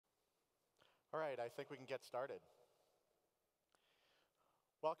All right, I think we can get started.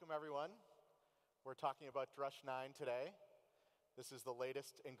 Welcome, everyone. We're talking about Drush 9 today. This is the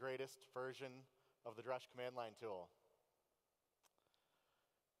latest and greatest version of the Drush command line tool.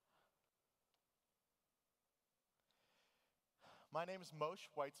 My name is Moshe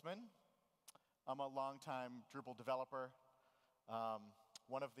Weitzman. I'm a longtime Drupal developer,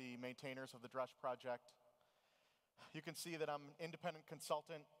 one of the maintainers of the Drush project. You can see that I'm an independent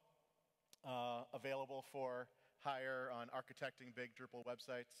consultant available for hire on architecting big Drupal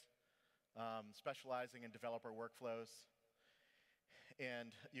websites, specializing in developer workflows.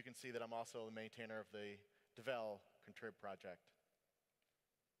 And you can see that I'm also the maintainer of the Devel Contrib project.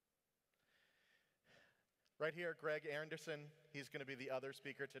 Right here, Greg Anderson. He's going to be the other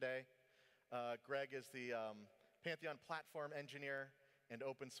speaker today. Greg is the Pantheon platform engineer and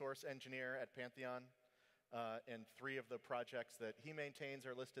open source engineer at Pantheon. And 3 of the projects that he maintains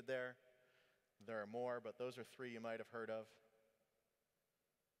are listed there. There are more, but those are 3 you might have heard of.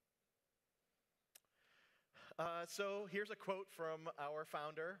 So here's a quote from our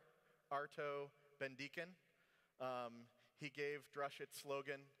founder, Arto Bendekin. He gave Drush its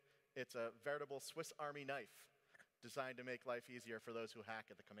slogan, "It's a veritable Swiss Army knife designed to make life easier for those who hack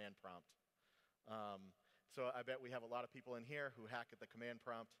at the command prompt." So I bet we have a lot of people in here who hack at the command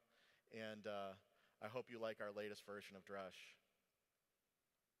prompt, and I hope you like our latest version of Drush.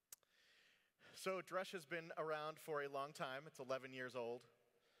 So Drush has been around for a long time. It's 11 years old.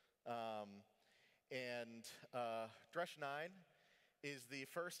 And Drush 9 is the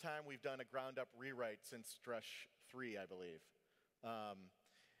first time we've done a ground-up rewrite since Drush 3, I believe,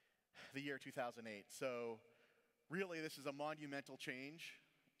 the year 2008. So really, this is a monumental change.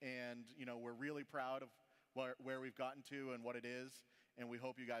 And we're really proud of where we've gotten to and what it is. And we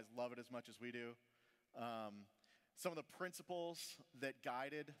hope you guys love it as much as we do. Some of the principles that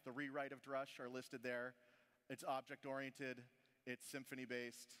guided the rewrite of Drush are listed there. It's object-oriented, it's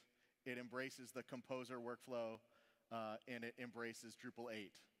symphony-based, it embraces the Composer workflow, and it embraces Drupal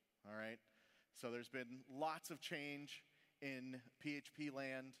 8. All right? So there's been lots of change in PHP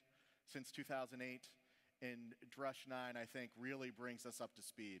land since 2008, and Drush 9, I think, really brings us up to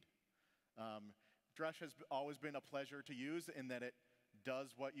speed. Drush has always been a pleasure to use in that it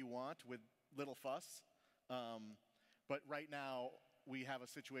does what you want with little fuss. But right now, we have a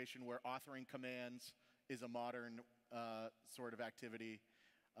situation where authoring commands is a modern sort of activity,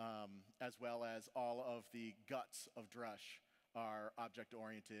 as well as all of the guts of Drush are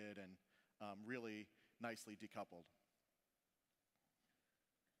object-oriented and really nicely decoupled.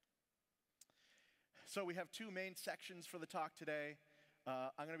 So we have 2 main sections for the talk today.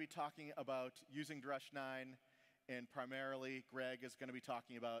 I'm going to be talking about using Drush 9, and primarily Greg is going to be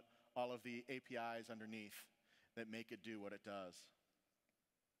talking about all of the APIs underneath that make it do what it does.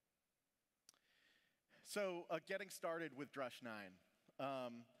 So getting started with Drush 9.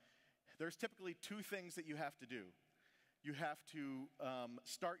 There's typically 2 things that you have to do. You have to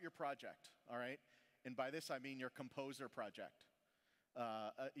start your project, all right? And by this, I mean your Composer project.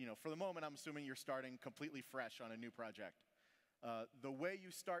 For the moment, I'm assuming you're starting completely fresh on a new project. The way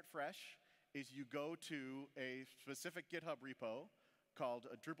you start fresh is you go to a specific GitHub repo called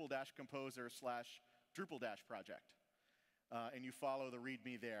a Drupal-composer/Drupal-project. And you follow the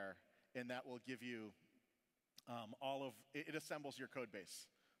README there, and that will give you it assembles your code base,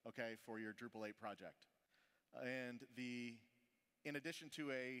 okay, for your Drupal 8 project. And in addition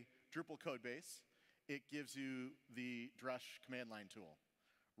to a Drupal code base, it gives you the Drush command line tool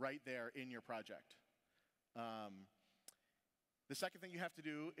right there in your project. The second thing you have to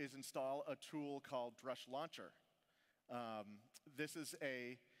do is install a tool called Drush Launcher. This is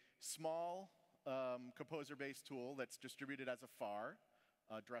a small Composer-based tool that's distributed as a FAR,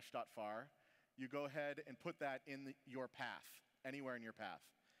 drush.far. You go ahead and put that in your path, anywhere in your path.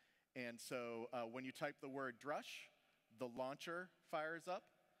 And so when you type the word Drush, the launcher fires up,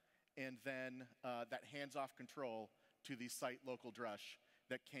 and then that hands off control to the site local Drush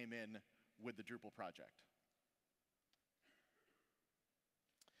that came in with the Drupal project.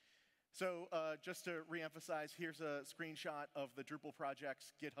 So just to reemphasize, here's a screenshot of the Drupal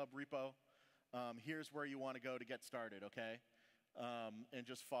project's GitHub repo. Here's where you want to go to get started, okay? And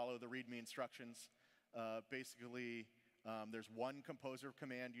just follow the README instructions. Basically, there's one Composer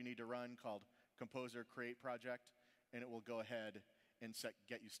command you need to run called Composer create project, and it will go ahead and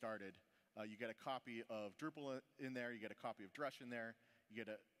get you started. You get a copy of Drupal in there. You get a copy of Drush in there. You get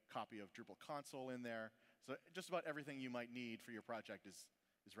a copy of Drupal console in there. So just about everything you might need for your project is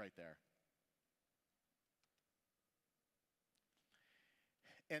right there.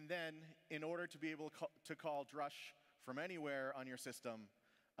 And then, in order to be able to call Drush from anywhere on your system,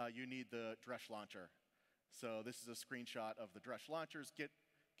 you need the Drush launcher. So this is a screenshot of the Drush launcher's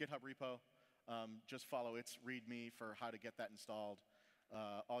GitHub repo. Just follow its README for how to get that installed.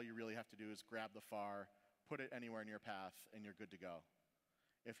 All you really have to do is grab the FAR, put it anywhere in your path, and you're good to go.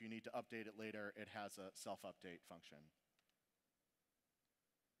 If you need to update it later, it has a self-update function.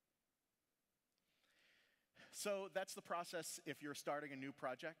 So that's the process if you're starting a new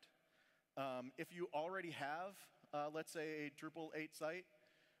project. If you already have, let's say, a Drupal 8 site,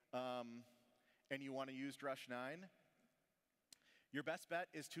 and you want to use Drush 9, your best bet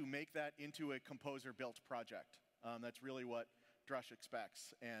is to make that into a Composer-built project. That's really what Drush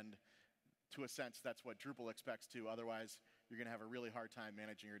expects, and to a sense, that's what Drupal expects too. Otherwise, you're going to have a really hard time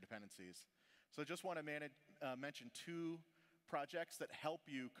managing your dependencies. So I just want to mention 2 projects that help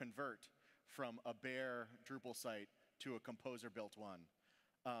you convert from a bare Drupal site to a Composer-built one.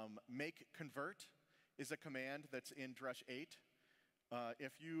 Make convert is a command that's in Drush 8.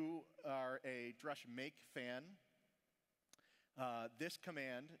 If you are a Drush Make fan, this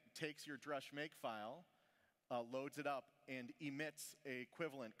command takes your Drush Make file, loads it up, and emits a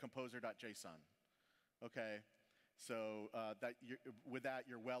equivalent composer.json. Okay, so with that,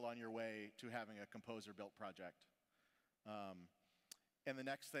 you're well on your way to having a Composer-built project. And the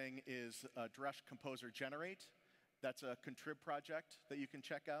next thing is Drush Composer Generate. That's a contrib project that you can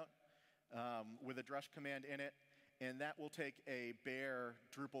check out with a Drush command in it. And that will take a bare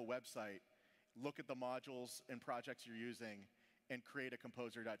Drupal website, look at the modules and projects you're using, and create a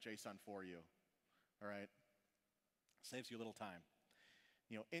composer.json for you. All right? Saves you a little time.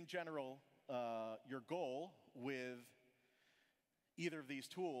 In general, your goal with either of these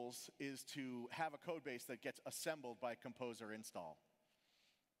tools is to have a code base that gets assembled by Composer install.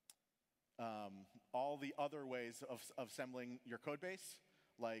 All the other ways of assembling your code base,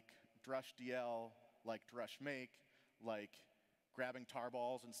 like Drush DL, like Drush Make, like grabbing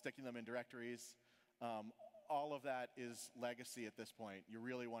tarballs and sticking them in directories, all of that is legacy at this point. You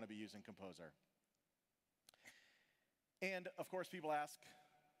really want to be using Composer. And of course, people ask,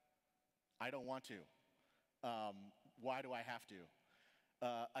 I don't want to. Why do I have to?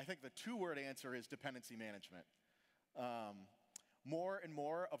 I think the 2-word answer is dependency management. More and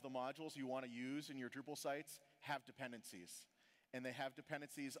more of the modules you want to use in your Drupal sites have dependencies. And they have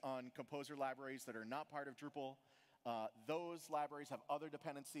dependencies on Composer libraries that are not part of Drupal. Those libraries have other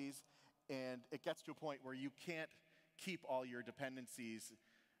dependencies, and it gets to a point where you can't keep all your dependencies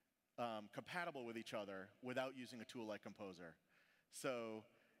compatible with each other without using a tool like Composer. So,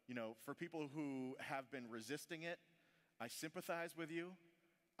 for people who have been resisting it, I sympathize with you.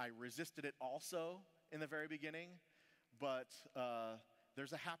 I resisted it also in the very beginning, but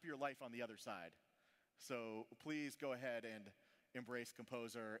there's a happier life on the other side. So please go ahead and embrace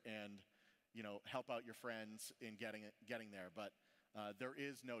Composer and help out your friends in getting there. But there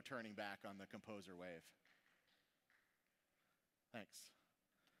is no turning back on the Composer wave. Thanks.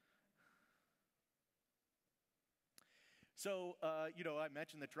 So, I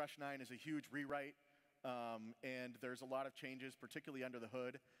mentioned that Drush 9 is a huge rewrite, and there's a lot of changes, particularly under the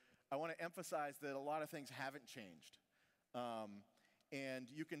hood. I want to emphasize that a lot of things haven't changed. And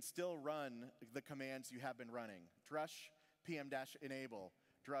you can still run the commands you have been running. Drush pm-enable,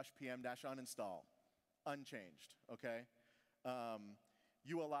 drush pm-uninstall, unchanged, okay?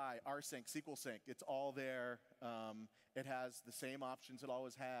 ULI, rsync, SQL sync, it's all there. It has the same options it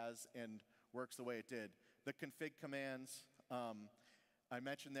always has and works the way it did. The config commands, I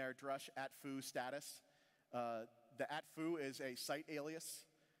mentioned there, drush @foo status. The @foo is a site alias.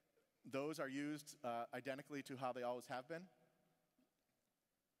 Those are used identically to how they always have been.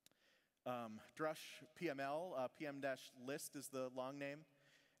 Drush PML, pm-list is the long name.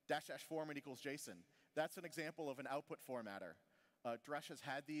 -- format equals JSON. That's an example of an output formatter. Drush has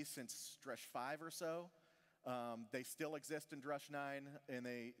had these since Drush 5 or so. They still exist in Drush 9, and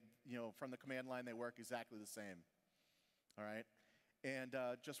they, from the command line, they work exactly the same. All right? And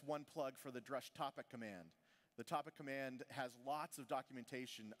just one plug for the drush topic command. The topic command has lots of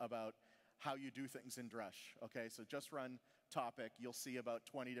documentation about how you do things in Drush. Okay, so just run topic. You'll see about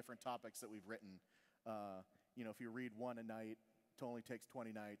 20 different topics that we've written. If you read one a night, it only takes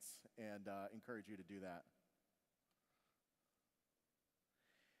 20 nights, and encourage you to do that.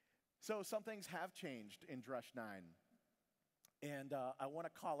 So some things have changed in Drush 9. And I want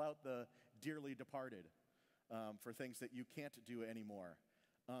to call out the dearly departed for things that you can't do anymore.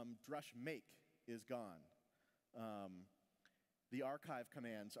 Drush Make is gone. The archive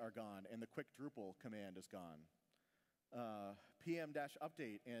commands are gone, and the quick Drupal command is gone.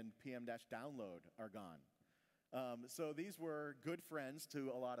 pm-update and pm-download are gone. So these were good friends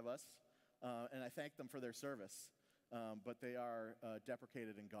to a lot of us, and I thank them for their service. but they are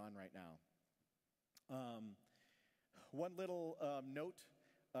deprecated and gone right now. One little note,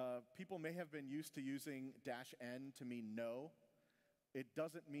 people may have been used to using -n to mean no. It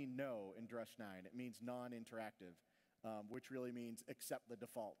doesn't mean no in Drush 9. It means non-interactive, which really means accept the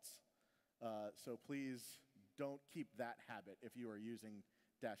defaults. So please don't keep that habit if you are using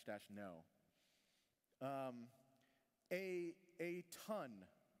 --no. A ton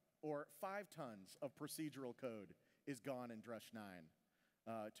or 5 tons of procedural code is gone in Drush 9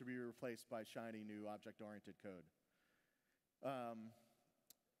 to be replaced by shiny new object-oriented code.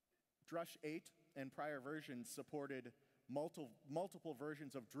 Drush 8 and prior versions supported multiple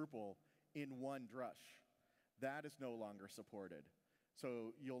versions of Drupal in one Drush. That is no longer supported.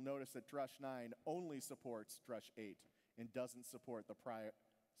 So you'll notice that Drush 9 only supports Drush 8 and doesn't support the prior,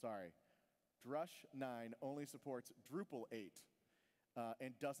 Drush 9 only supports Drupal 8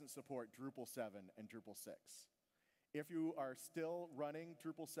 and doesn't support Drupal 7 and Drupal 6. If you are still running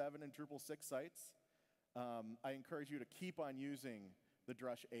Drupal 7 and Drupal 6 sites, I encourage you to keep on using the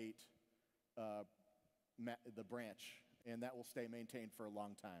Drush 8, the branch, and that will stay maintained for a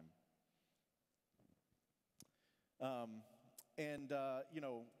long time.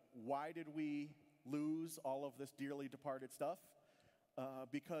 Why did we lose all of this dearly departed stuff?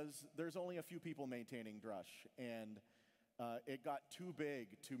 Because there's only a few people maintaining Drush, and it got too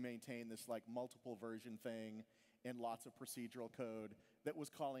big to maintain this like multiple version thing and lots of procedural code that was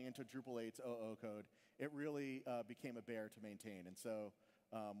calling into Drupal 8's OO code. It really became a bear to maintain, and so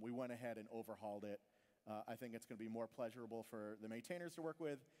we went ahead and overhauled it. I think it's going to be more pleasurable for the maintainers to work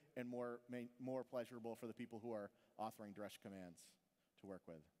with and more pleasurable for the people who are authoring Drush commands to work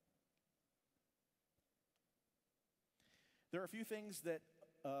with. There are a few things that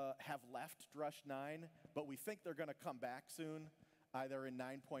have left Drush 9, but we think they're going to come back soon, either in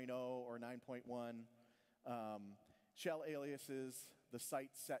 9.0 or 9.1. Shell aliases, the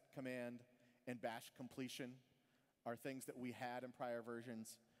site set command, and bash completion are things that we had in prior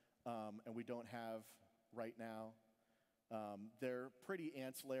versions and we don't have right now. They're pretty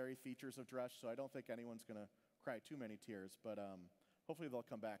ancillary features of Drush, so I don't think anyone's going to cry too many tears, but hopefully they'll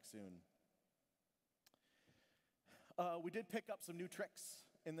come back soon. We did pick up some new tricks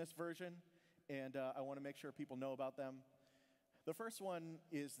in this version, and I want to make sure people know about them. The first one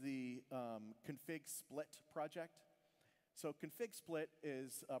is the config split project. So config split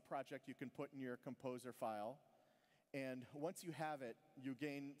is a project you can put in your Composer file, and once you have it, you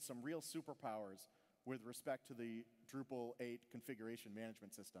gain some real superpowers with respect to the Drupal 8 configuration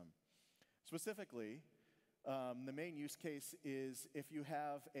management system. Specifically, the main use case is if you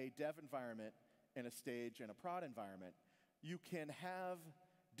have a dev environment and a stage and a prod environment, you can have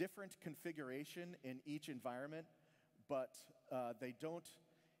different configuration in each environment, but they don't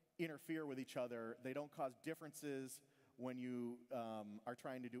interfere with each other. They don't cause differences when you are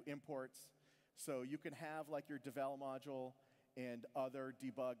trying to do imports. So you can have like your devel module and other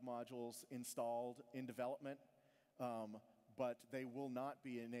debug modules installed in development, but they will not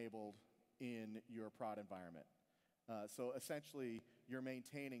be enabled in your prod environment. So essentially, you're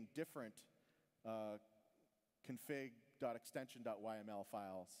maintaining different config.extension.yml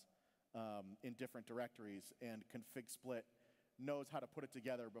files in different directories, and config split knows how to put it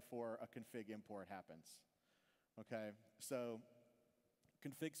together before a config import happens. Okay, so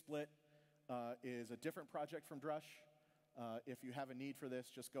config split is a different project from Drush. If you have a need for this,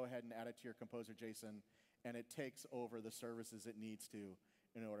 just go ahead and add it to your Composer JSON, and it takes over the services it needs to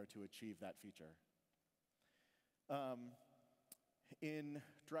in order to achieve that feature. In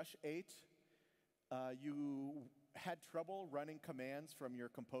Drush 8, you had trouble running commands from your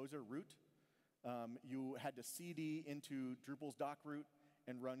Composer root. You had to CD into Drupal's doc root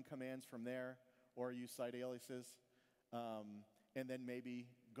and run commands from there, or use site aliases, and then maybe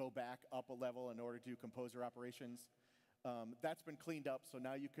go back up a level in order to do Composer operations. That's been cleaned up, so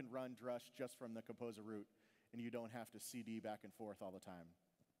now you can run Drush just from the Composer root, and you don't have to CD back and forth all the time.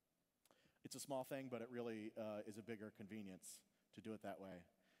 It's a small thing, but it really is a bigger convenience to do it that way.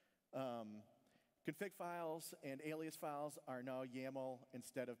 Config files and alias files are now YAML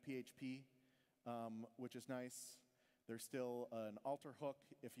instead of PHP, which is nice. There's still an alter hook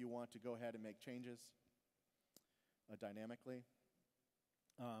if you want to go ahead and make changes dynamically.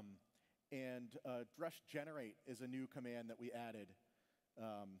 Drush generate is a new command that we added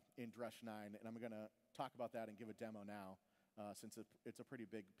in Drush 9, and I'm going to talk about that and give a demo now, since it's a pretty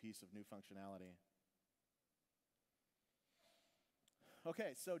big piece of new functionality.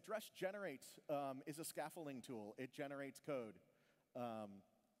 Okay, so Drush generate is a scaffolding tool. It generates code.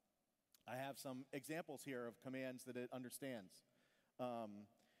 I have some examples here of commands that it understands.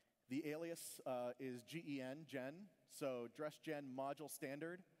 The alias is gen, So DrushGen module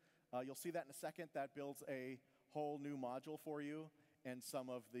standard. You'll see that in a second. That builds a whole new module for you and some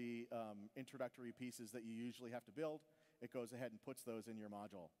of the introductory pieces that you usually have to build. It goes ahead and puts those in your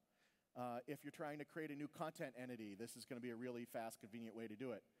module. If you're trying to create a new content entity, this is going to be a really fast, convenient way to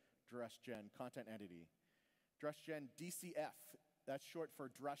do it. DrushGen content entity. DrushGen DCF, that's short for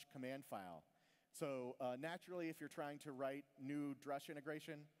Drush command file. So naturally, if you're trying to write new Drush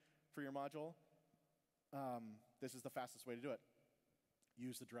integration for your module, this is the fastest way to do it.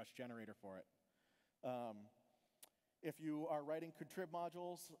 Use the Drush generator for it. If you are writing contrib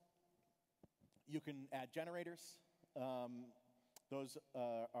modules, you can add generators. Those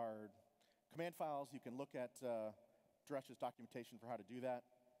are command files. You can look at Drush's documentation for how to do that.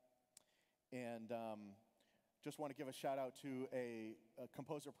 And just want to give a shout out to a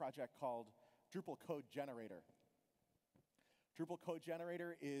Composer project called Drupal Code Generator. Drupal Code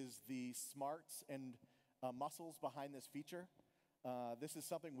Generator is the smarts and muscles behind this feature. This is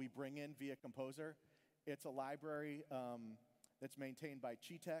something we bring in via Composer. It's a library that's maintained by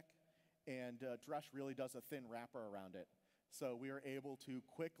Cheetech, and Drush really does a thin wrapper around it. So we are able to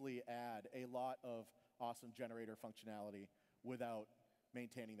quickly add a lot of awesome generator functionality without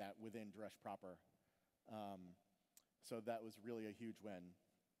maintaining that within Drush proper. So that was really a huge win.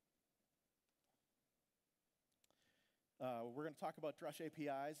 We're going to talk about Drush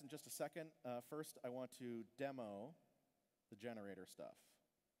APIs in just a second. First, I want to demo the generator stuff.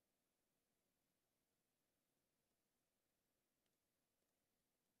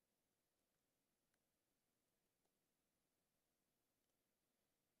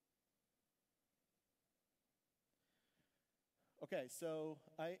 Okay, so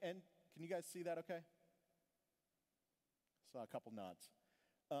can you guys see that okay? Saw a couple nods.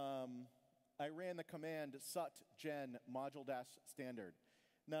 I ran the command sut gen module dash standard.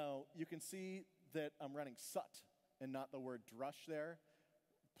 Now, you can see that I'm running sut and not the word drush there.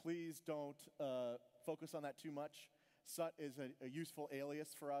 Please don't focus on that too much. Sut is a useful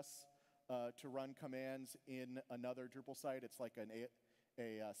alias for us to run commands in another Drupal site. It's like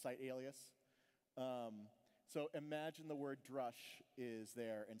a site alias. So imagine the word drush is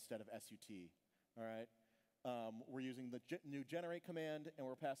there instead of SUT, all right? We're using the new generate command, and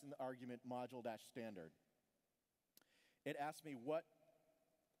we're passing the argument module dash standard. It asks me what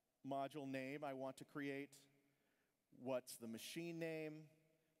module name I want to create, what's the machine name,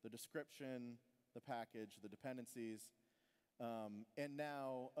 the description, the package, the dependencies, and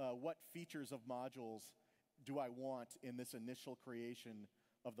now what features of modules do I want in this initial creation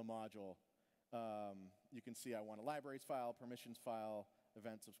of the module. You can see I want a libraries file, permissions file,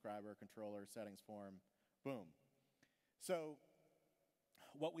 event subscriber, controller, settings form, boom. So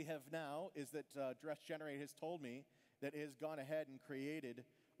what we have now is that Drush Generate has told me that it has gone ahead and created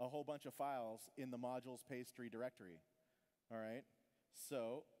a whole bunch of files in the modules pastry directory. All right,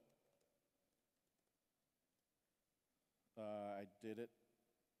 so I did it.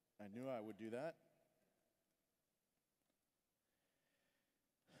 I knew I would do that.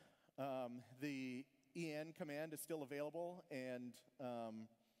 The en command is still available and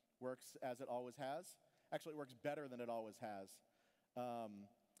works as it always has. Actually, it works better than it always has.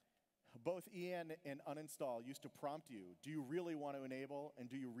 Both en and uninstall used to prompt you, do you really want to enable and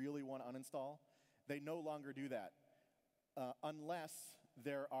do you really want to uninstall? They no longer do that unless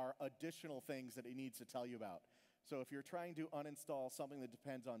there are additional things that it needs to tell you about. So if you're trying to uninstall something that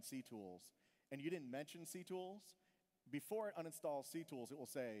depends on CTools and you didn't mention CTools, before it uninstalls CTools, it will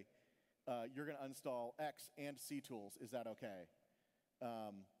say, you're going to uninstall X and CTools. Is that okay?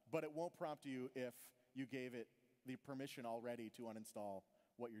 But it won't prompt you if you gave it the permission already to uninstall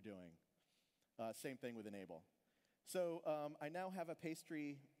what you're doing. Same thing with enable. So I now have a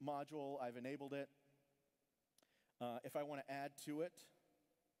pastry module. I've enabled it. If I want to add to it,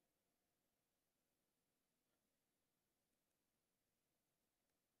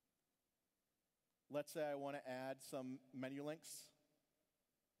 let's say I want to add some menu links.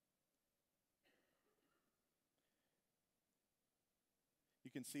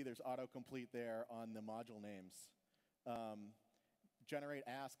 You can see there's autocomplete there on the module names. Generate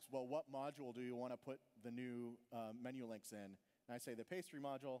asks, well, what module do you want to put the new menu links in? And I say the pastry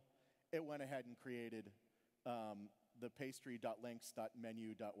module. It went ahead and created the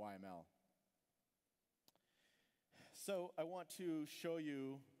pastry.links.menu.yml. So I want to show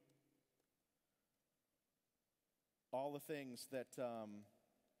you all the things that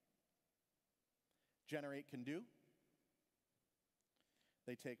Generate can do.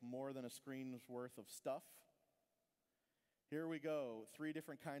 They take more than a screen's worth of stuff. Here we go, 3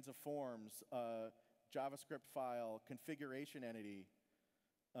 different kinds of forms, JavaScript file, configuration entity,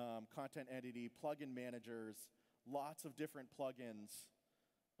 content entity, plugin managers, lots of different plugins,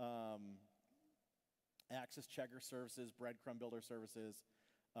 access checker services, breadcrumb builder services,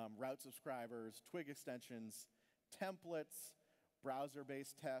 route subscribers, twig extensions, templates,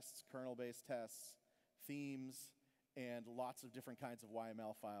 browser-based tests, kernel-based tests, themes, and lots of different kinds of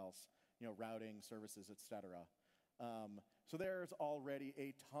YML files, routing, services, etc. So there's already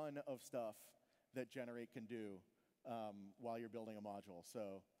a ton of stuff that Generate can do while you're building a module.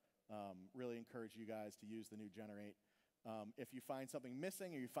 So really encourage you guys to use the new Generate. If you find something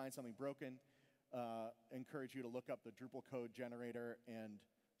missing or you find something broken, encourage you to look up the Drupal code generator and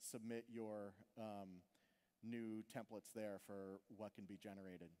submit your new templates there for what can be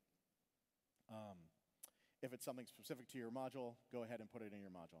generated. If it's something specific to your module, go ahead and put it in your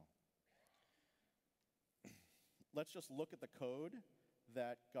module. Let's just look at the code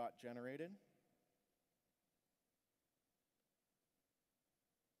that got generated.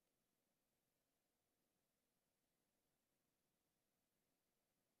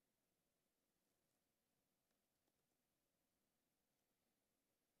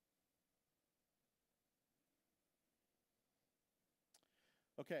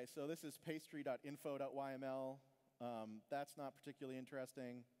 Okay, so this is pastry.info.yml. That's not particularly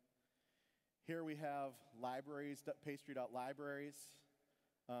interesting. Here we have libraries, pastry.libraries.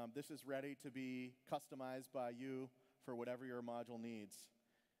 This is ready to be customized by you for whatever your module needs.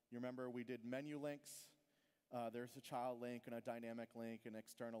 You remember we did menu links. There's a child link and a dynamic link and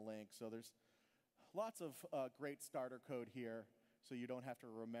external link. So there's lots of great starter code here, so you don't have to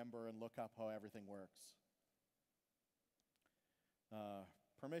remember and look up how everything works.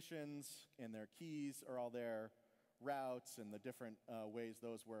 Permissions and their keys are all there. Routes and the different ways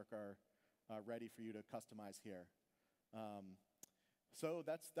those work are ready for you to customize here. So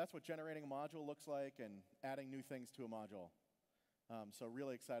that's what generating a module looks like and adding new things to a module. So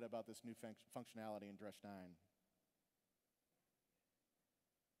really excited about this new functionality in Drush 9.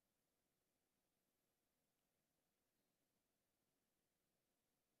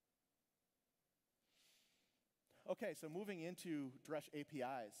 Okay, so moving into Drush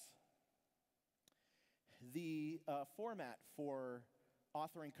APIs. The format for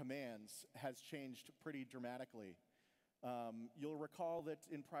authoring commands has changed pretty dramatically. You'll recall that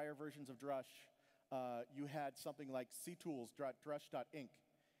in prior versions of Drush, you had something like ctools, drush.inc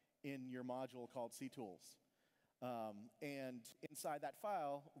in your module called ctools. And inside that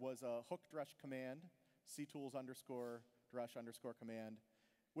file was a hook drush command, ctools underscore drush underscore command,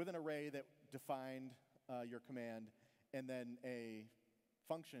 with an array that defined your command, and then a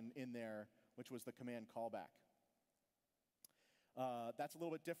function in there, which was the command callback. That's a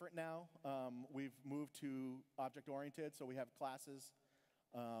little bit different now. We've moved to object-oriented, so we have classes.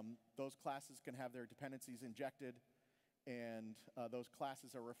 Those classes can have their dependencies injected, and those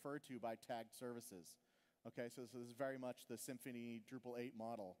classes are referred to by tagged services. Okay, so this is very much the Symfony Drupal 8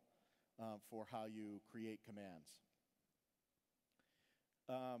 model for how you create commands.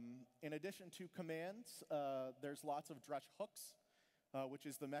 In addition to commands, there's lots of Drush hooks, which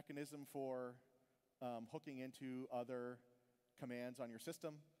is the mechanism for hooking into other commands on your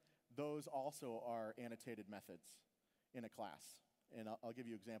system. Those also are annotated methods in a class, and I'll give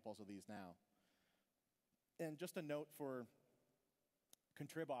you examples of these now. And just a note for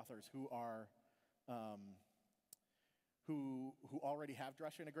contrib authors who are who already have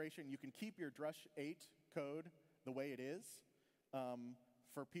Drush integration, you can keep your Drush 8 code the way it is.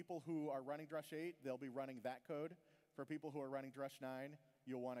 For people who are running Drush 8, they'll be running that code. For people who are running Drush 9,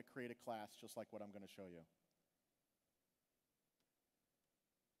 you'll want to create a class just like what I'm going to show you.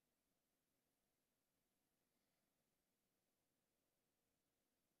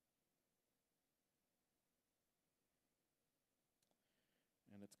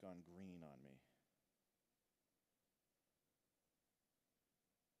 And it's gone green on me.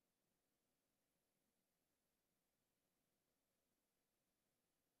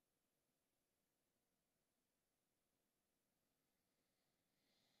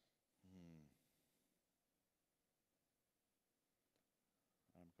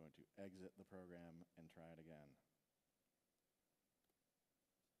 I'm going to exit the program and try it again.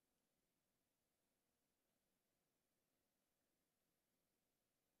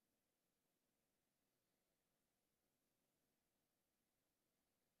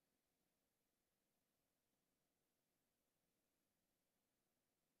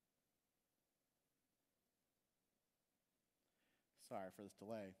 Sorry for this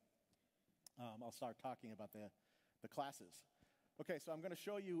delay. I'll start talking about the classes. Okay, so I'm going to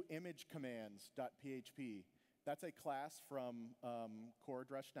show you imagecommands.php. That's a class from core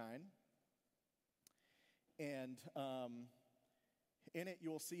Drush 9. And In it, you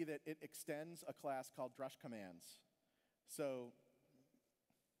will see that it extends a class called Drush Commands. So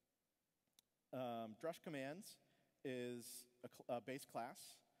Drush Commands is a base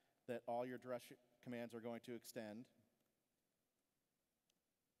class that all your Drush commands are going to extend.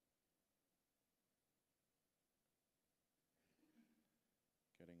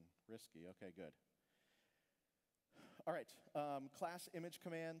 Getting risky. Okay, good. All right, class image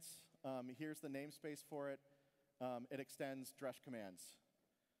commands. Here's the namespace for it. It extends Drush commands.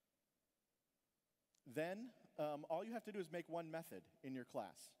 Then, all you have to do is make one method in your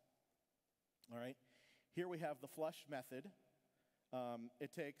class. All right? Here we have the flush method.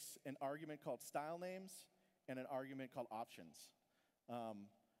 It takes an argument called style names and an argument called options.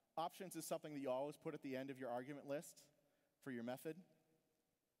 Options is something that you always put at the end of your argument list for your method.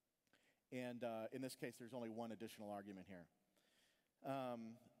 And in this case, there's only one additional argument here.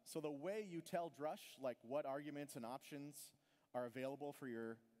 So the way you tell Drush, like what arguments and options are available for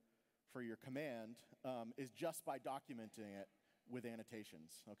your command, is just by documenting it with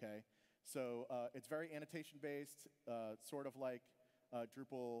annotations. Okay, so it's very annotation-based, sort of like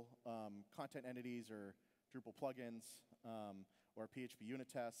Drupal content entities or Drupal plugins or PHP unit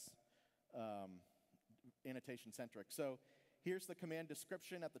tests, annotation-centric. So here's the command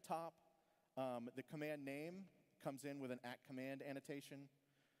description at the top. The command name comes in with an @command annotation.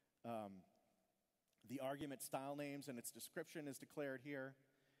 The argument style names and its description is declared here.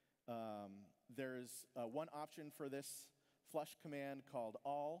 There's one option for this flush command called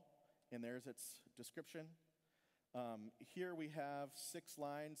all, and there's its description. Here we have 6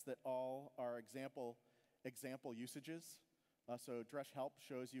 lines that all are example usages. So Drush Help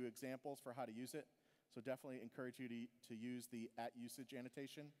shows you examples for how to use it. So definitely encourage you to use the @usage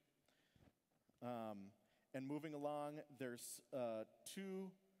annotation. And moving along, there's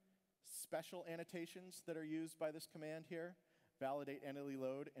 2 special annotations that are used by this command here: validate entity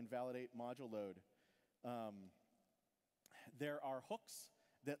load and validate module load. There are hooks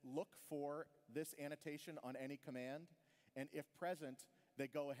that look for this annotation on any command, and if present, they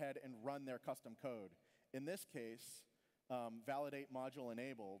go ahead and run their custom code. In this case, validate module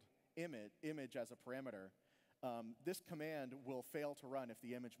enabled, image as a parameter, this command will fail to run if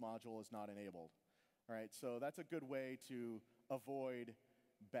the image module is not enabled. All right, so that's a good way to avoid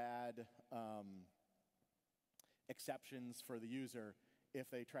bad exceptions for the user if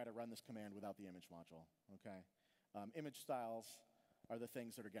they try to run this command without the image module. Okay, image styles are the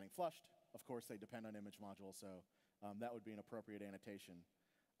things that are getting flushed. Of course, they depend on image module, so that would be an appropriate annotation.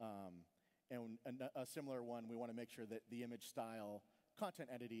 And a similar one, we want to make sure that the image style content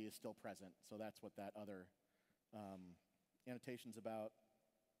entity is still present. So that's what that other annotation's about.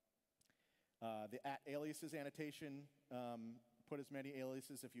 The @aliases annotation, put as many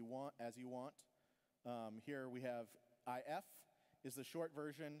aliases as you want. Here we have IF is the short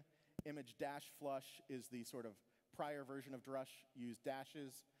version. Image -flush is the sort of prior version of Drush. Use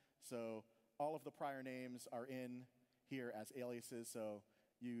dashes. So all of the prior names are in here as aliases. So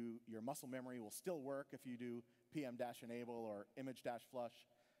your muscle memory will still work if you do PM-enable or image-flush.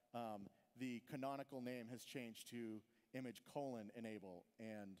 The canonical name has changed to image::enable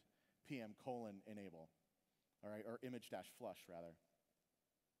and PM::enable, all right, or image-flush rather.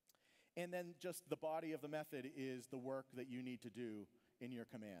 And then just the body of the method is the work that you need to do in your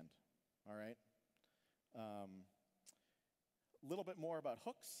command, all right? A little bit more about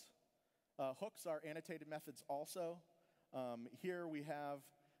hooks. Hooks are annotated methods also. Here we have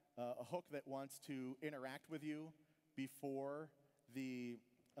a hook that wants to interact with you before the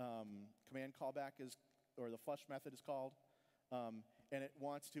command callback or the flush method is called. And it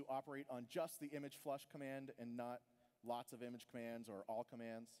wants to operate on just the image flush command and not lots of image commands or all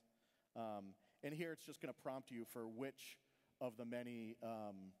commands. And here it's just going to prompt you for which of the many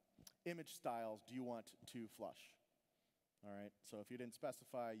image styles do you want to flush. All right, so if you didn't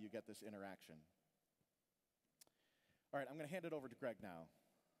specify, you get this interaction. All right, I'm going to hand it over to Greg now.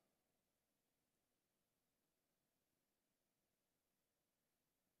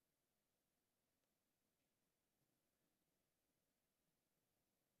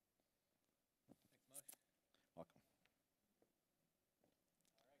 Welcome.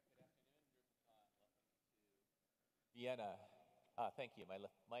 All right, good afternoon, DrupalCon. Welcome to Vienna. Thank you. My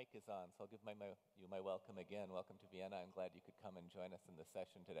mic is on, so I'll give you my welcome again. Welcome to Vienna. I'm glad you could come and join us in this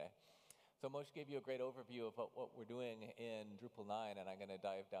session today. So Moshe gave you a great overview of what we're doing in Drupal 9, and I'm going to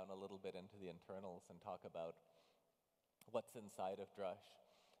dive down a little bit into the internals and talk about what's inside of Drush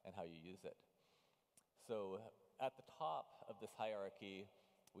and how you use it. So at the top of this hierarchy,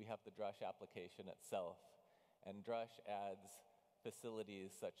 we have the Drush application itself. And Drush adds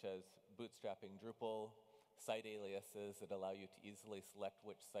facilities such as bootstrapping Drupal, site aliases that allow you to easily select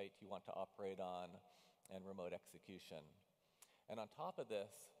which site you want to operate on, and remote execution. And on top of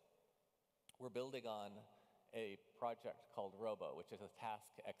this, we're building on a project called Robo, which is a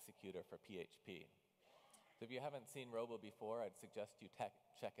task executor for PHP. So if you haven't seen Robo before, I'd suggest you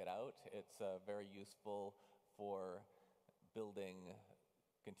check it out. It's very useful for building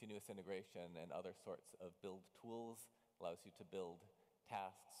continuous integration and other sorts of build tools. Allows you to build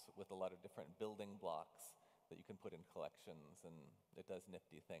tasks with a lot of different building blocks that you can put in collections, and it does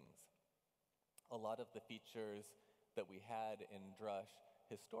nifty things. A lot of the features that we had in Drush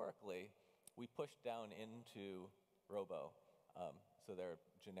historically, we pushed down into Robo. So they're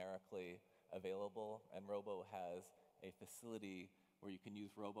generically available, and Robo has a facility where you can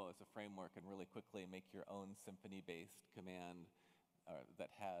use Robo as a framework and really quickly make your own Symfony-based command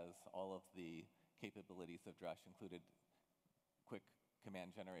that has all of the capabilities of Drush, included quick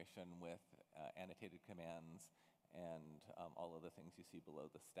command generation with annotated commands and all of the things you see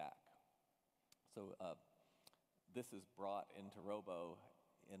below the stack. So this is brought into Robo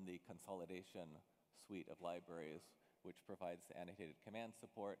in the consolidation suite of libraries, which provides annotated command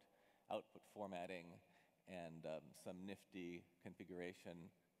support, output formatting, and some nifty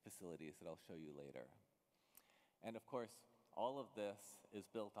configuration facilities that I'll show you later. And of course, all of this is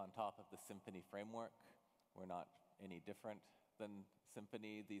built on top of the Symfony framework. We're not any different than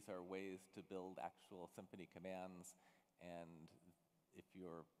Symfony. These are ways to build actual Symfony commands, and if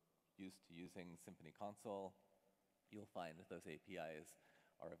you're used to using Symfony console, you'll find that those APIs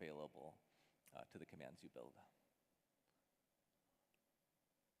are available to the commands you build.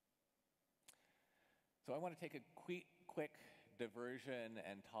 So I want to take a quick diversion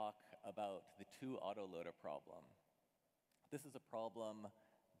and talk about the to autoloader problem. This is a problem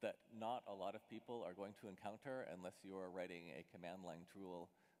that not a lot of people are going to encounter unless you are writing a command line tool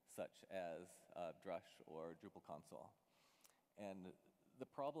such as Drush or Drupal console. And the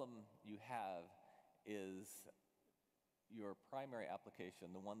problem you have is your primary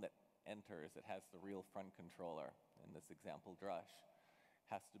application, the one that enters, it has the real front controller, in this example Drush,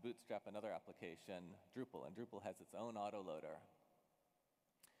 has to bootstrap another application, Drupal, and Drupal has its own autoloader.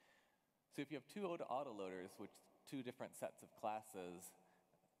 So if you have two autoloaders, which two different sets of classes,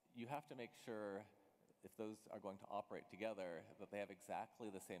 you have to make sure, if those are going to operate together, that they have exactly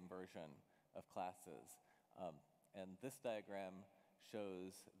the same version of classes. And this diagram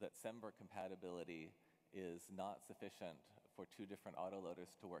shows that Semver compatibility is not sufficient for two different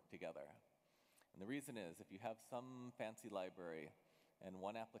autoloaders to work together. And the reason is, if you have some fancy library and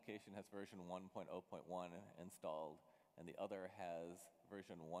one application has version 1.0.1 installed and the other has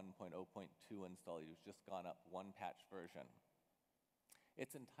version 1.0.2 installed, you've just gone up one patch version.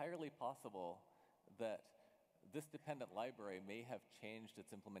 It's entirely possible that this dependent library may have changed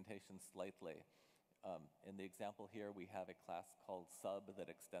its implementation slightly. In the example here, we have a class called sub that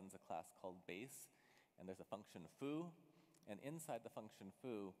extends a class called base, and there's a function foo, and inside the function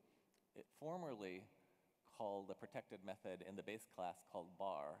foo, it formerly called a protected method in the base class called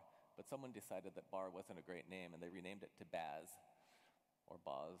bar, but someone decided that bar wasn't a great name, and they renamed it to baz, or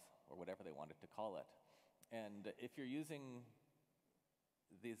baz, or whatever they wanted to call it. And if you're using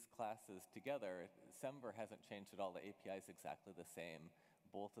these classes together, Semver hasn't changed at all. The API is exactly the same.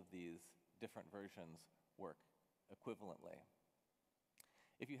 Both of these different versions work equivalently.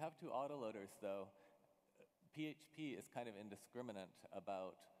 If you have two autoloaders, though, PHP is kind of indiscriminate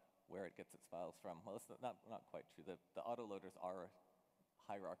about where it gets its files from. Well, it's not quite true. The autoloaders are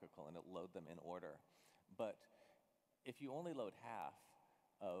hierarchical, and it'll load them in order. But if you only load half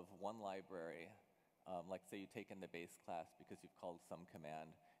of one library, like say you take in the base class because you've called some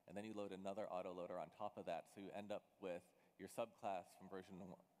command, and then you load another autoloader on top of that, so you end up with your subclass from version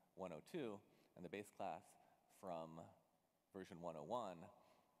 102 and the base class from version 101,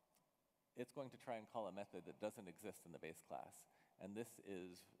 it's going to try and call a method that doesn't exist in the base class. And this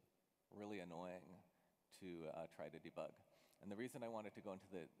is really annoying to try to debug. And the reason I wanted to go into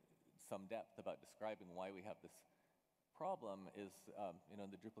some depth about describing why we have this problem is, in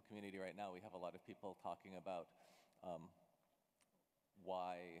the Drupal community right now, we have a lot of people talking about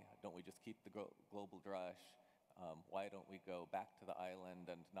why don't we just keep the global Drush? Why don't we go back to the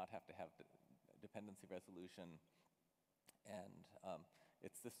island and not have to have dependency resolution? And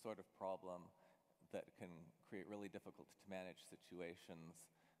it's this sort of problem that can create really difficult to manage situations.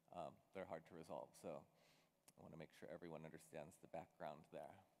 They're hard to resolve. So I want to make sure everyone understands the background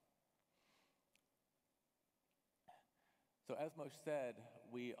there. So as Moshe said,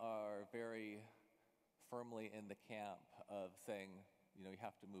 we are very firmly in the camp of saying, you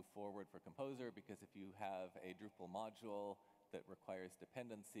have to move forward for Composer, because if you have a Drupal module that requires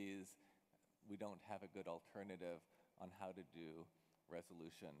dependencies, we don't have a good alternative on how to do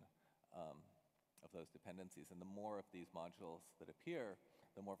resolution of those dependencies. And the more of these modules that appear,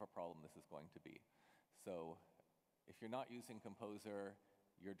 the more of a problem this is going to be. So if you're not using Composer,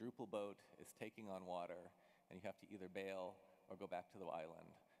 your Drupal boat is taking on water, and you have to either bail or go back to the island.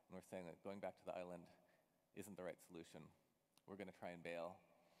 And we're saying that going back to the island isn't the right solution. We're going to try and bail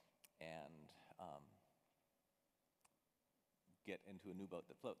and get into a new boat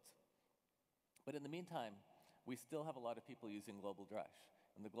that floats. But in the meantime, we still have a lot of people using global Drush.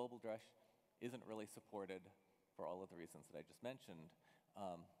 And the global Drush isn't really supported for all of the reasons that I just mentioned.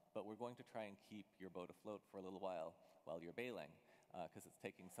 But we're going to try and keep your boat afloat for a little while you're bailing, because it's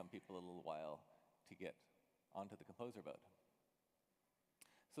taking some people a little while to get onto the Composer boat.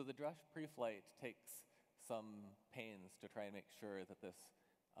 So the Drush pre-flight takes some pains to try and make sure that this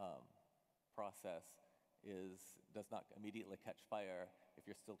process does not immediately catch fire if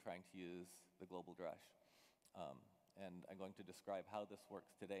you're still trying to use the global Drush. And I'm going to describe how this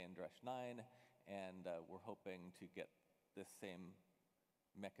works today in Drush 9, and we're hoping to get this same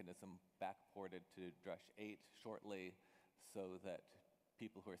mechanism backported to Drush 8 shortly, so that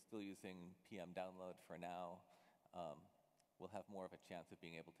people who are still using PM download for now will have more of a chance of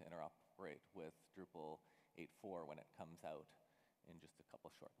being able to interoperate with Drupal 8.4 when it comes out in just a couple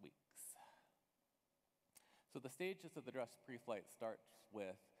short weeks. So the stages of the Drush pre-flight starts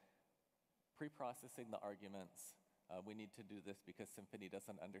with pre-processing the arguments. We need to do this because Symfony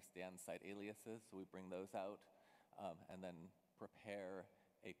doesn't understand site aliases, so we bring those out and then prepare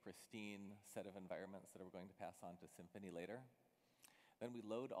a pristine set of environments that we're going to pass on to Symfony later. Then we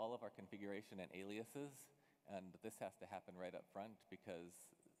load all of our configuration and aliases, and this has to happen right up front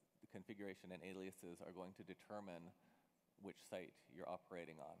because the configuration and aliases are going to determine which site you're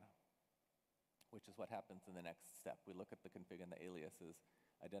operating on, which is what happens in the next step. We look at the config and the aliases,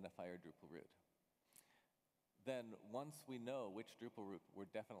 identify our Drupal root. Then once we know which Drupal root we're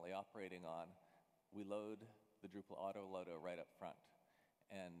definitely operating on, we load the Drupal autoloader right up front.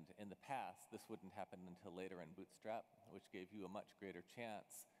 And in the past, this wouldn't happen until later in Bootstrap, which gave you a much greater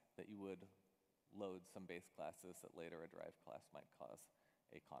chance that you would load some base classes that later a derived class might cause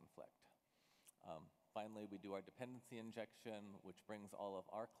a conflict. Finally, we do our dependency injection, which brings all of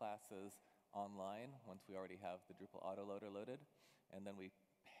our classes online once we already have the Drupal autoloader loaded. And then we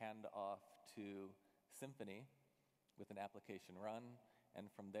hand off to Symfony with an application run. And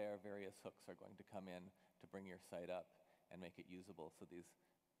from there, various hooks are going to come in to bring your site up and make it usable, so these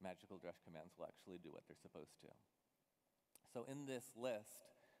magical Drush commands will actually do what they're supposed to. So in this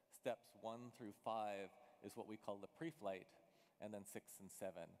list, steps 1 through 5 is what we call the pre-flight, and then 6 and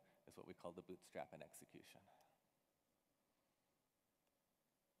 7 is what we call the bootstrap and execution.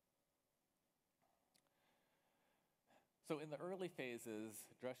 So in the early phases,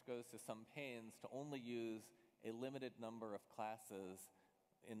 Drush goes to some pains to only use a limited number of classes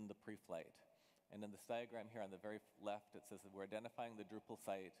in the pre-flight. And in this diagram here on the very left, it says that we're identifying the Drupal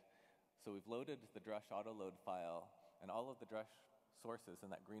site. So we've loaded the Drush autoload file, and all of the Drush sources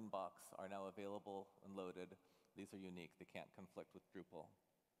in that green box are now available and loaded. These are unique. They can't conflict with Drupal.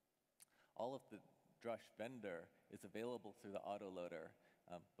 All of the Drush vendor is available through the autoloader,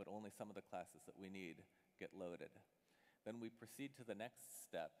 but only some of the classes that we need get loaded. Then we proceed to the next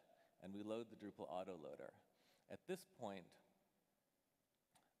step, and we load the Drupal autoloader. At this point,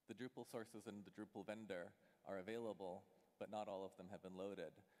 the Drupal sources and the Drupal vendor are available, but not all of them have been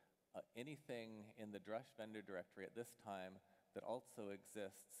loaded. Anything in the Drush vendor directory at this time that also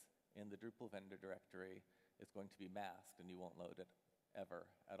exists in the Drupal vendor directory is going to be masked, and you won't load it ever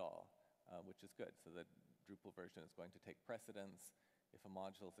at all, which is good. So the Drupal version is going to take precedence. If a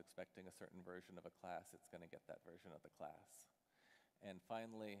module is expecting a certain version of a class, it's going to get that version of the class. And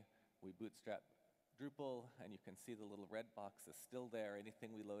finally, we bootstrap Drupal, and you can see the little red box is still there.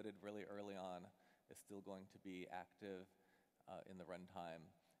 Anything we loaded really early on is still going to be active in the runtime,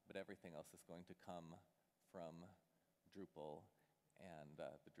 but everything else is going to come from Drupal and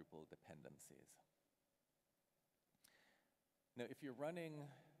the Drupal dependencies. Now, if you're running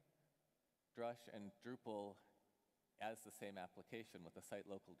Drush and Drupal as the same application with a site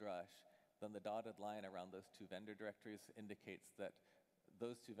local Drush, then the dotted line around those two vendor directories indicates that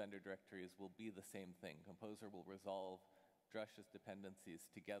those two vendor directories will be the same thing. Composer will resolve Drush's dependencies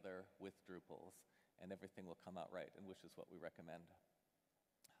together with Drupal's, and everything will come out right, and which is what we recommend.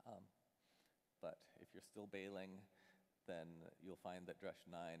 But if you're still bailing, then you'll find that Drush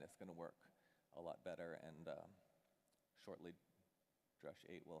 9 is going to work a lot better, and shortly Drush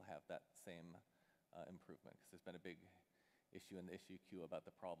 8 will have that same improvement, because there's been a big issue in the issue queue about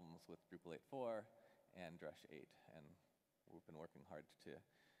the problems with Drupal 8.4 and Drush 8, and we've been working hard to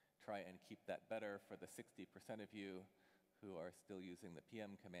try and keep that better for the 60% of you who are still using the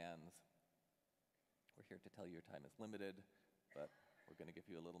PM commands. We're here to tell you your time is limited, but we're going to give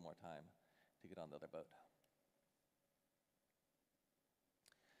you a little more time to get on the other boat.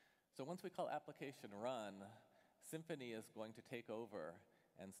 So once we call application run, Symfony is going to take over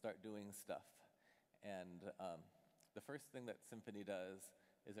and start doing stuff. And the first thing that Symfony does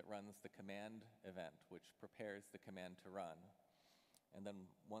is it runs the command event, which prepares the command to run. And then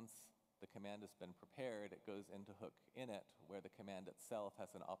once the command has been prepared, it goes into hook init, where the command itself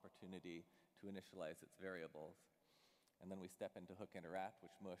has an opportunity to initialize its variables. And then we step into hook interact,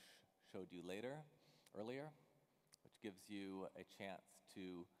 which Mush showed you earlier, which gives you a chance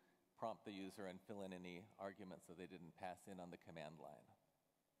to prompt the user and fill in any arguments that they didn't pass in on the command line.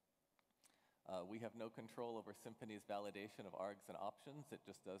 We have no control over Symfony's validation of args and options. It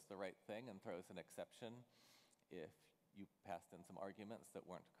just does the right thing and throws an exception if you passed in some arguments that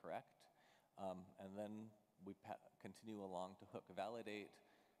weren't correct. And then we continue along to hook validate,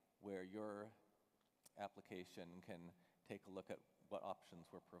 where your application can take a look at what options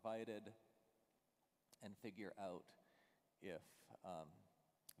were provided and figure out if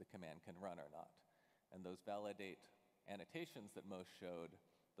the command can run or not. And those validate annotations that Mo showed,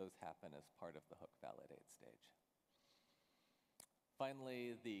 those happen as part of the hook validate stage.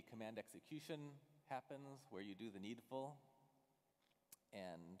 Finally, the command execution happens, where you do the needful.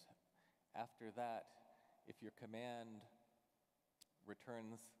 And after that, if your command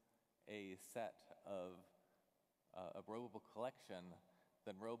returns a set of a Robo collection,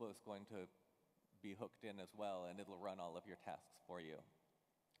 then Robo is going to be hooked in as well, and it'll run all of your tasks for you.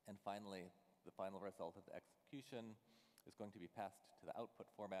 And finally, the final result of the execution is going to be passed to the output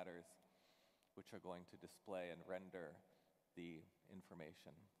formatters, which are going to display and render the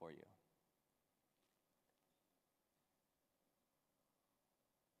information for you.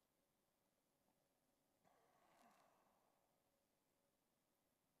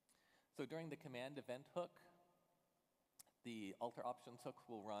 So during the command event hook, the alter options hook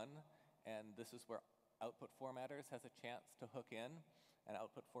will run, and this is where output formatters has a chance to hook in, and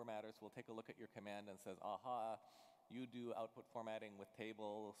output formatters will take a look at your command and says, aha, you do output formatting with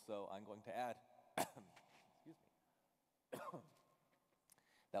tables, so I'm going to add, excuse me.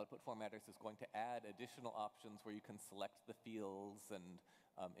 The output formatters is going to add additional options where you can select the fields and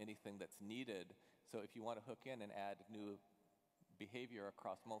anything that's needed. So if you want to hook in and add new behavior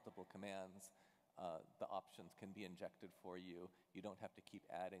across multiple commands, the options can be injected for you. You don't have to keep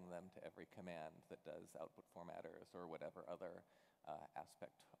adding them to every command that does output formatters or whatever other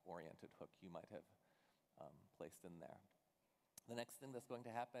aspect-oriented hook you might have placed in there. The next thing that's going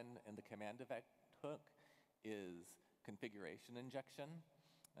to happen in the command event hook is configuration injection,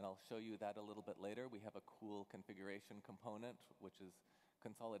 and I'll show you that a little bit later. We have a cool configuration component, which is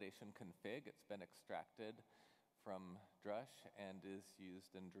consolidation config. It's been extracted from Drush and is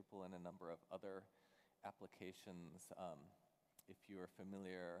used in Drupal and a number of other applications. If you're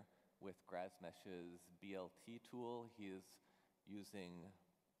familiar with Grazmesh's BLT tool, he is using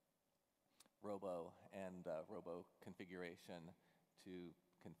Robo and Robo configuration to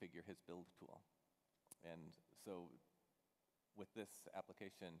configure his build tool. And so with this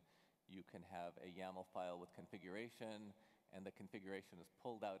application, you can have a YAML file with configuration, and the configuration is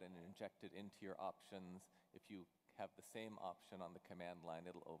pulled out and injected into your options. If you have the same option on the command line,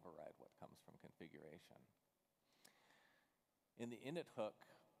 it'll override what comes from configuration. In the init hook,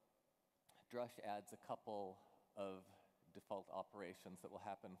 Drush adds a couple of default operations that will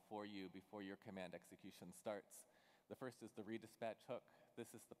happen for you before your command execution starts. The first is the redispatch hook.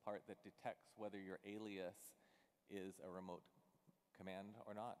 This is the part that detects whether your alias is a remote command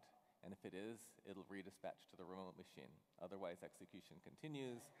or not. And if it is, it'll redispatch to the remote machine. Otherwise, execution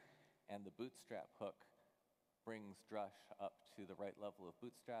continues, and the bootstrap hook brings Drush up to the right level of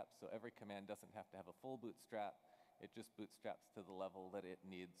bootstrap, so every command doesn't have to have a full bootstrap. It just bootstraps to the level that it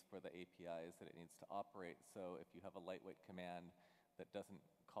needs for the APIs that it needs to operate. So if you have a lightweight command that doesn't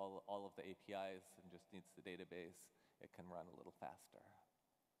call all of the APIs and just needs the database, it can run a little faster.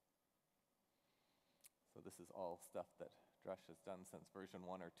 So this is all stuff that Drush has done since version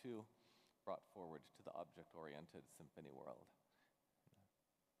 1 or 2, brought forward to the object-oriented Symfony world.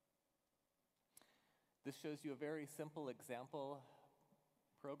 This shows you a very simple example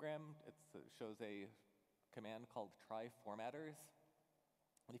program. It shows a command called try formatters.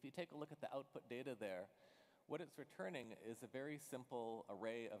 And if you take a look at the output data there, what it's returning is a very simple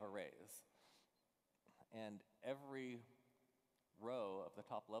array of arrays. And every row of the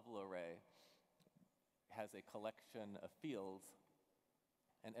top level array has a collection of fields,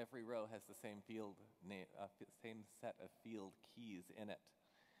 and every row has the same field name, same set of field keys in it.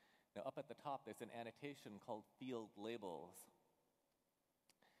 Now, up at the top, there's an annotation called field labels.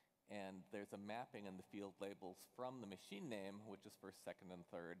 And there's a mapping in the field labels from the machine name, which is first, second, and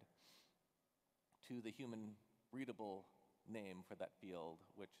third, to the human readable name for that field,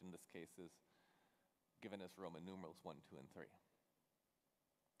 which in this case is given as Roman numerals 1, 2, and 3.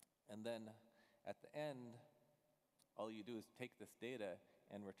 And then at the end, all you do is take this data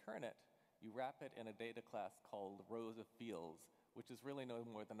and return it. You wrap it in a data class called rows of fields, which is really no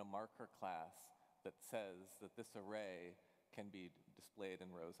more than a marker class that says that this array can be displayed in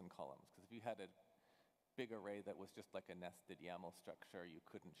rows and columns. Because if you had a big array that was just like a nested YAML structure, you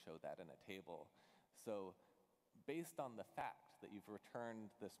couldn't show that in a table. So based on the fact that you've returned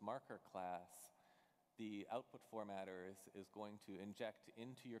this marker class, the output formatter is going to inject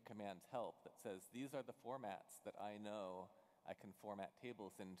into your command's help that says, these are the formats that I know I can format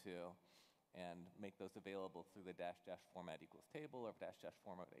tables into, and make those available through the dash dash format equals table or dash dash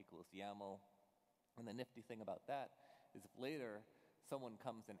format equals YAML. And the nifty thing about that is if later someone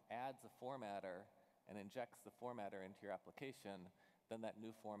comes and adds a formatter and injects the formatter into your application, then that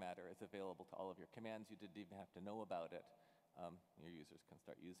new formatter is available to all of your commands. You didn't even have to know about it. Your users can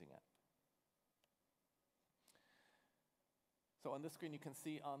start using it. So on this screen, you can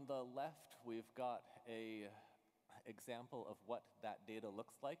see on the left, we've got a example of what that data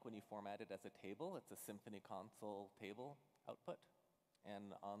looks like when you format it as a table. It's a Symfony console table output.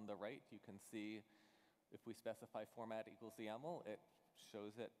 And on the right, you can see if we specify format equals YAML, it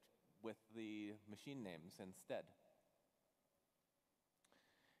shows it with the machine names instead.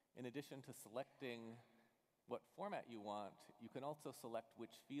 In addition to selecting what format you want, you can also select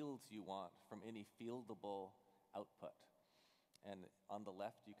which fields you want from any fieldable output. And on the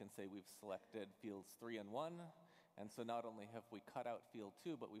left, you can say we've selected fields 3 and 1. And so not only have we cut out field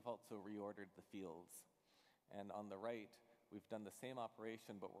 2, but we've also reordered the fields. And on the right, we've done the same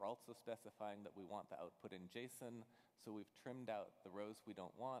operation, but we're also specifying that we want the output in JSON. So we've trimmed out the rows we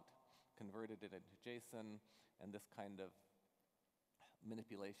don't want, converted it into JSON, and this kind of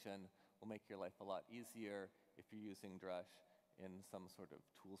manipulation will make your life a lot easier if you're using Drush in some sort of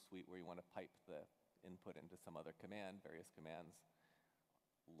tool suite where you want to pipe the input into some other command. Various commands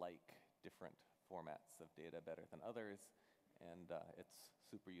like different formats of data better than others, and it's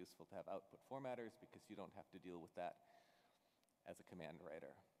super useful to have output formatters because you don't have to deal with that as a command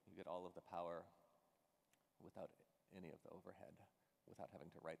writer. You get all of the power without any of the overhead, without having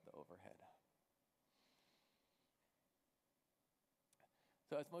to write the overhead.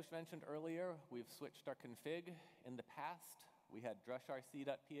 So as Moshe mentioned earlier, we've switched our config. In the past, we had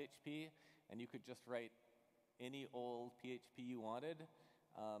drushrc.php, and you could just write any old PHP you wanted.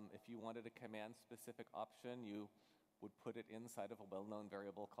 If you wanted a command-specific option, you would put it inside of a well-known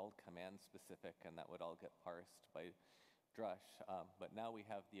variable called command-specific, and that would all get parsed by Drush. But now we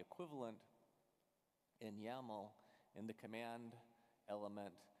have the equivalent in YAML. In the command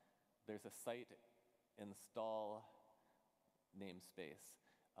element, there's a site install namespace.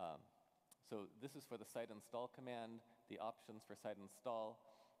 So this is for the site install command. The options for site install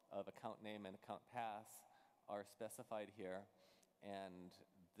of account name and account path are specified here. And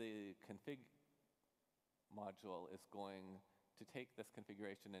the config module is going to take this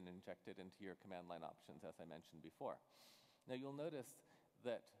configuration and inject it into your command line options, as I mentioned before. Now you'll notice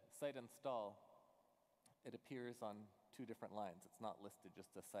that site install, it appears on 2 different lines. It's not listed just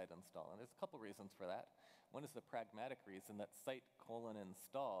as site install. And there's a couple reasons for that. One is the pragmatic reason that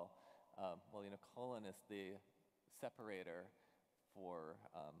site:install, well, colon is the separator for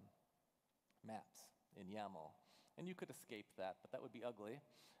maps in YAML. And you could escape that, but that would be ugly.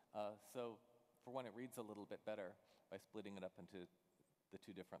 So for one, it reads a little bit better by splitting it up into the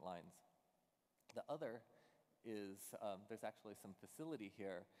 2 different lines. The other is there's actually some facility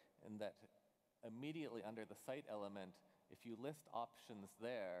here in that immediately under the site element, if you list options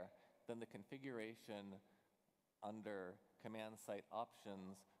there, then the configuration under command site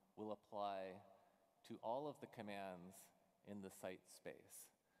options will apply to all of the commands in the site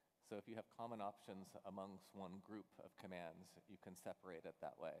space. So if you have common options amongst one group of commands, you can separate it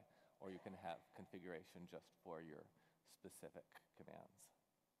that way, or you can have configuration just for your specific commands.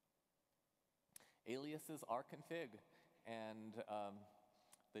 Aliases are config, and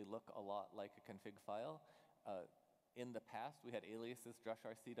they look a lot like a config file. In the past, we had aliases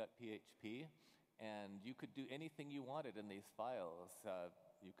drushrc.php, and you could do anything you wanted in these files.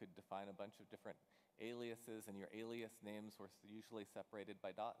 You could define a bunch of different aliases, and your alias names were usually separated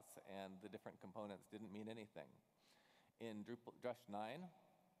by dots, and the different components didn't mean anything. In Drush 9,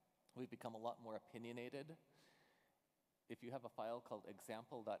 we've become a lot more opinionated. If you have a file called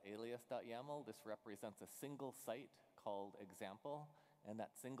example.alias.yaml, this represents a single site called example, And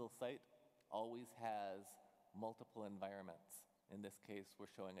that single site always has multiple environments. In this case, we're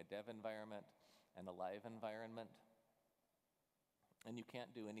showing a dev environment and a live environment. And you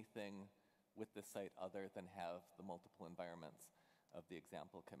can't do anything with this site other than have the multiple environments of the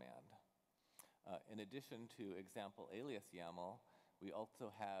example command. In addition to example alias YAML, we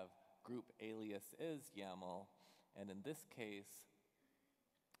also have group alias is YAML. And in this case,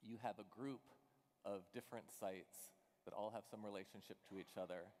 you have a group of different sites that all have some relationship to each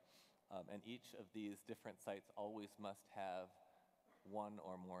other. And each of these different sites always must have one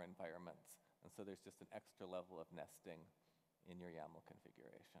or more environments. And so there's just an extra level of nesting in your YAML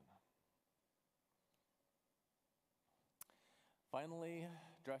configuration. Finally,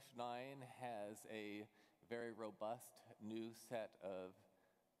 Drush 9 has a very robust new set of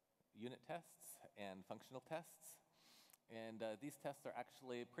unit tests and functional tests. And these tests are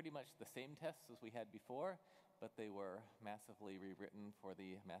actually pretty much the same tests as we had before, but they were massively rewritten for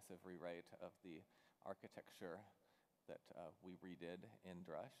the massive rewrite of the architecture that we redid in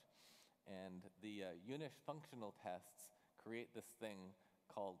Drush. And the Unish functional tests create this thing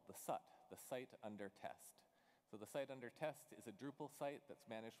called the SUT, the site under test. So the site under test is a Drupal site that's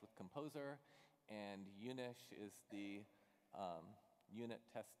managed with Composer, and Unish is the unit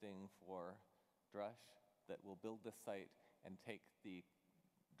testing for Drush that will build this site and take the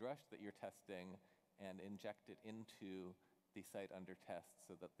Drush that you're testing and inject it into the site under test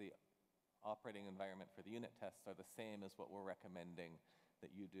so that the operating environment for the unit tests are the same as what we're recommending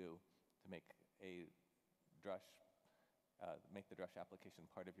that you do to make a Drush, make the Drush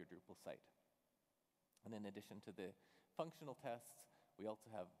application part of your Drupal site. And in addition to the functional tests, we also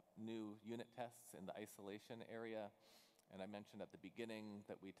have new unit tests in the isolation area. And I mentioned at the beginning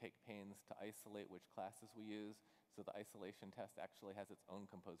that we take pains to isolate which classes we use. So the isolation test actually has its own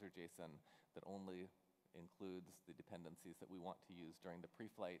Composer JSON that only includes the dependencies that we want to use during the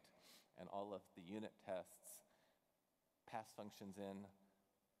pre-flight. And all of the unit tests pass functions in,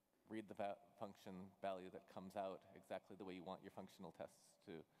 read the function value that comes out exactly the way you want your functional tests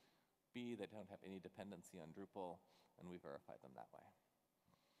to be. They don't have any dependency on Drupal, and we verify them that way.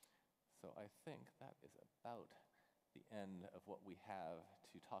 So I think that is about the end of what we have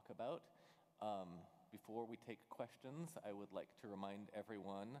to talk about. Before we take questions, I would like to remind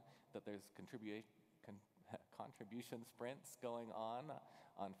everyone that there's contribution sprints going on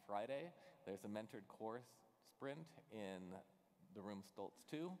Friday. There's a mentored course sprint in the room Stoltz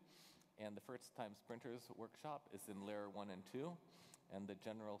 2, and the first time sprinters workshop is in layer 1 and 2, and the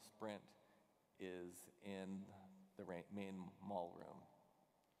general sprint is in the main mall room.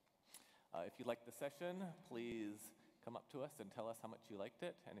 If you liked the session, please come up to us and tell us how much you liked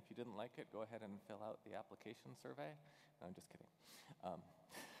it. And if you didn't like it, go ahead and fill out the application survey. No, I'm just kidding.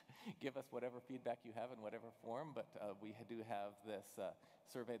 Give us whatever feedback you have in whatever form, but we do have this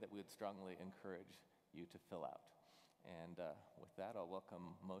survey that we would strongly encourage you to fill out. And with that, I'll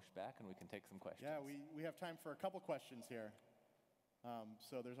welcome Moshe back, and we can take some questions. Yeah, we have time for a couple questions here.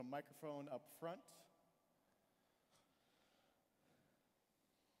 So there's a microphone up front.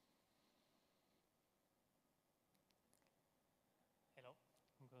 Hello,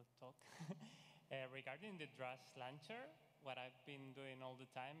 I'm going to talk. Regarding the Drush launcher, what I've been doing all the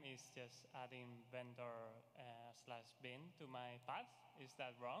time is just adding vendor/bin to my path. Is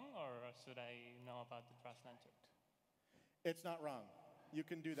that wrong, or should I know about the Drush launcher? It's not wrong. You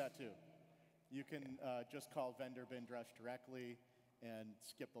can do that too. You can just call vendor bin Drush directly and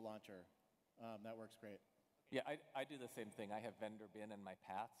skip the launcher. That works great. Yeah, I do the same thing. I have vendor bin in my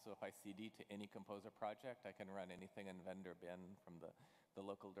path, so if I CD to any Composer project, I can run anything in vendor bin from the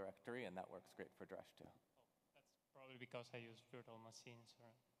local directory, and that works great for Drush too. Oh, that's probably because I use virtual machines,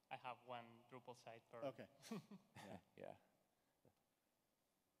 or I have one Drupal site per. Okay. Yeah.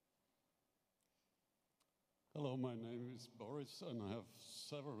 Hello, my name is Boris, and I have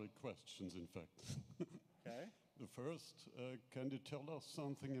several questions, in fact. Okay. The first, can you tell us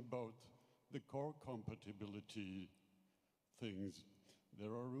something about the core compatibility things?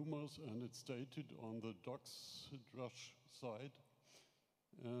 There are rumors, and it's stated on the docs Drush side,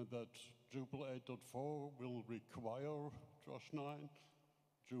 that Drupal 8.4 will require Drush 9,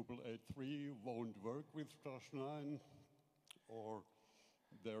 Drupal 8.3 won't work with Drush 9, or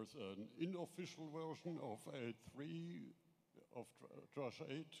there's an unofficial version of 8.3 of Drush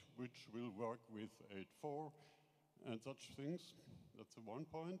 8, which will work with 8.4, and such things. That's the one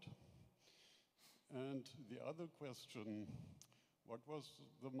point. And the other question, what was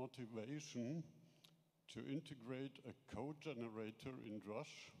the motivation to integrate a code generator in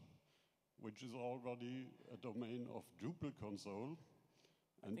Drush, which is already a domain of Drupal console,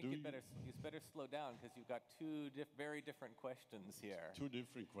 I think you'd better slow down because you've got two very different questions here. Two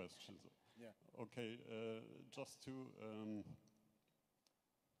different questions. Yeah. Okay, just to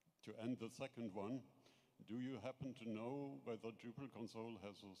end the second one, do you happen to know whether Drupal console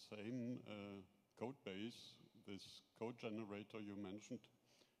has the same code base, this code generator you mentioned,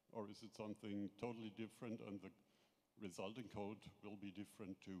 or is it something totally different and the resulting code will be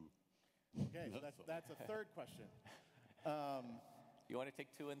different too? Okay, so that's a third question. You want to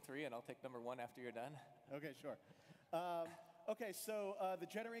take 2 and 3, and I'll take number 1 after you're done? Okay, sure. Okay, so the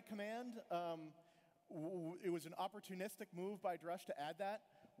generate command, it was an opportunistic move by Drush to add that.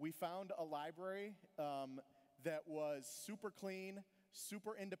 We found a library that was super clean,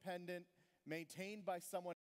 super independent, maintained by someone